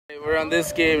We're on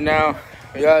this game now.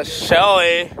 We got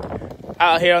Shelly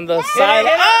out here on the side.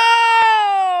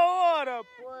 Oh, what a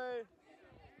play.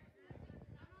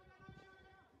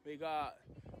 We got,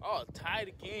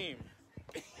 tied game.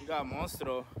 We got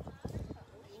Monstro.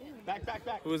 Back.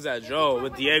 Who's that? Joe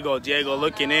with Diego. Diego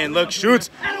looking in. Look, shoots.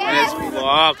 And it's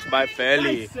blocked by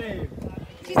Feli.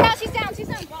 She's down.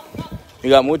 We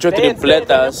got Mucho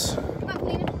tripletas. Come on,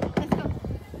 Lena. Let's go.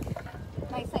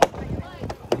 Nice save.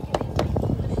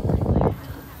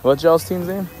 What's y'all's team's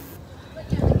name?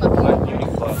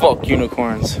 Fuck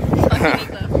unicorns.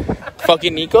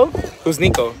 Fucking Nico? Who's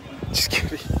Nico? Just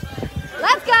kidding.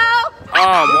 Let's go.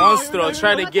 Oh, Monstro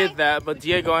tried to get that, but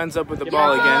Diego ends up with the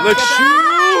ball again. Look,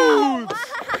 shoots!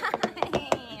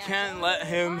 You can't let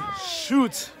him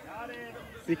shoot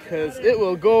because it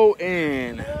will go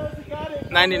in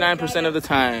 99% of the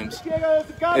times.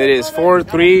 It is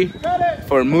 4-3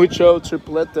 for Mucho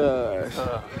tripletas.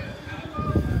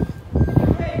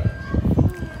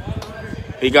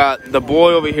 We got the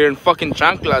boy over here in fucking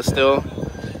chancla still.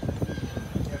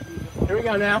 Here we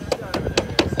go now.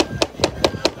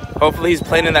 Hopefully he's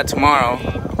playing in that tomorrow.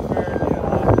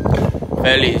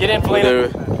 Feli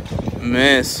with a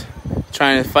miss.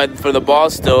 Trying to fight for the ball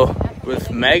still with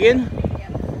Megan.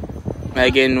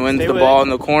 Megan wins the ball in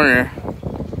the corner.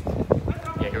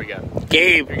 Yeah, here we go.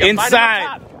 Gabe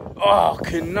inside. Oh,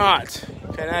 could not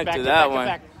connect to that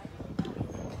one.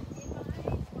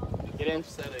 Get in.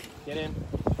 Get in.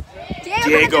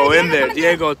 Diego in there.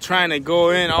 Diego trying to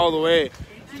go in all the way.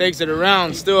 Takes it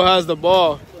around. Still has the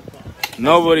ball.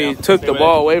 Nobody took the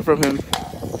ball away from him.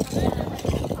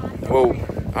 Whoa.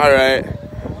 All right.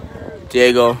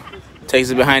 Diego takes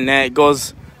it behind net.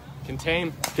 Goes.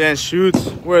 Contain. Again, shoots.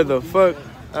 Where the fuck?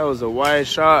 That was a wide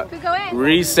shot.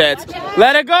 Reset.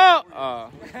 Let it go. Oh.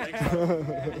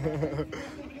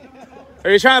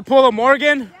 Are you trying to pull a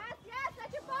Morgan? Yes,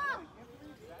 that's your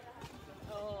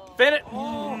ball. Fit it.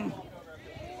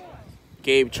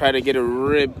 Gabe tried to get a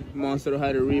rip. Monstro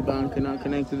had a rebound. Could not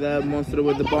connect to that. Monstro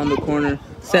with the ball in the corner.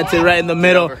 Sets it right in the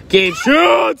middle. Gabe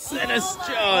shoots. And it's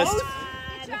just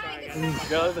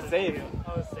That was a save.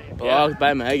 blocked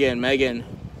by Megan. Megan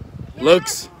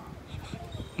looks.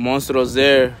 Monstro's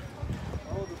there.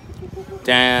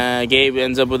 Damn, Gabe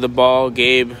ends up with the ball.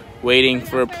 Gabe waiting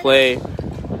for a play.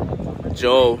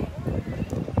 Joel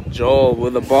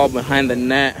with the ball behind the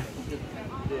net.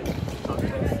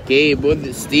 Gabe with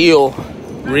the steal.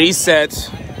 Reset.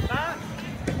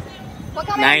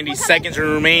 90 seconds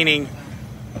remaining.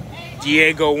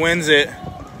 Diego wins it.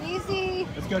 Easy.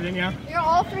 Let's go, Danielle. You're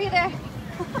all three there.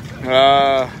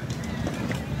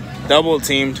 Double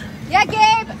teamed. Yeah,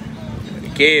 Gabe.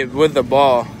 Gabe with the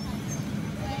ball.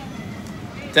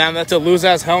 Damn, that's a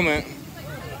loose-ass helmet.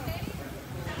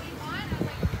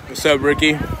 What's up,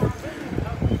 Ricky?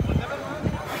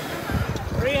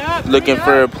 Looking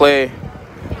for a play.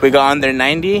 We got under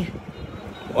 90.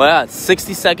 Well, yeah,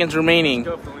 60 seconds remaining.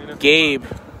 Gabe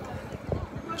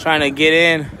trying to get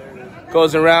in.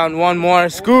 Goes around one more.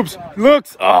 Scoops.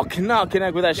 Looks. Oh, cannot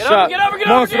connect with that shot.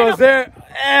 Monstro's there.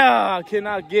 Yeah,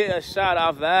 cannot get a shot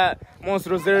off that.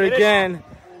 Monstro's there again.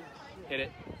 Hit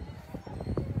it.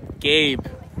 Gabe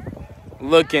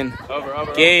looking.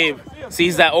 Over. Gabe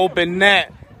sees that open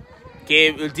net.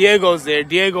 Diego's there.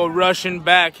 Diego rushing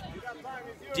back.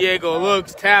 Diego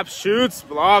looks, taps, shoots,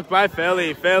 blocked by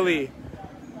Feli.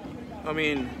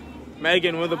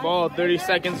 Megan with the ball. 30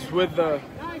 seconds with the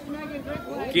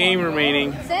game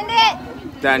remaining. Send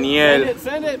it. Danielle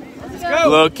Send it. Let's go.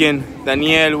 looking.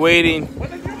 Danielle waiting.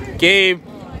 Gabe.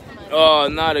 Oh,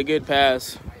 not a good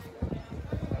pass.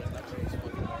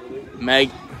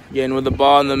 Megan with the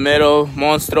ball in the middle.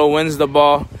 Monstro wins the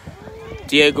ball.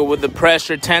 Diego with the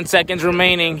pressure. 10 seconds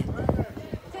remaining.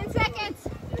 10 seconds.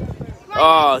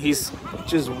 Oh, he's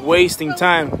just wasting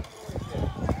time.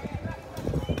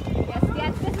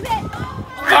 Yes, this is it.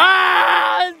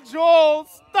 Ah, Joel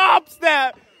stops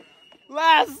that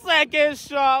last second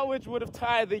shot, which would have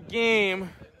tied the game.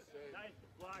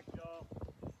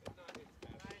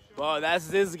 Well, that's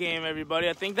this game, everybody.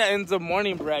 I think that ends the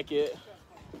morning bracket.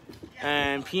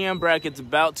 And PM bracket's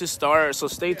about to start, so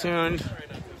stay tuned.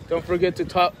 Don't forget to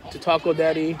talk to Taco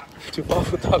Daddy. To follow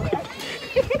Taco.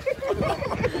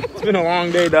 It's been a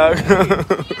long day, dog.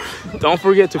 Don't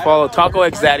forget to follow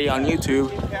Tacoxdaddy on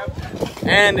YouTube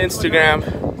and Instagram.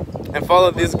 And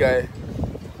follow this guy.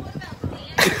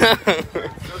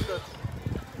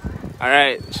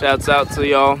 Alright, shouts out to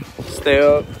y'all. Stay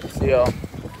up. See y'all.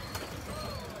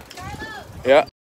 Yeah.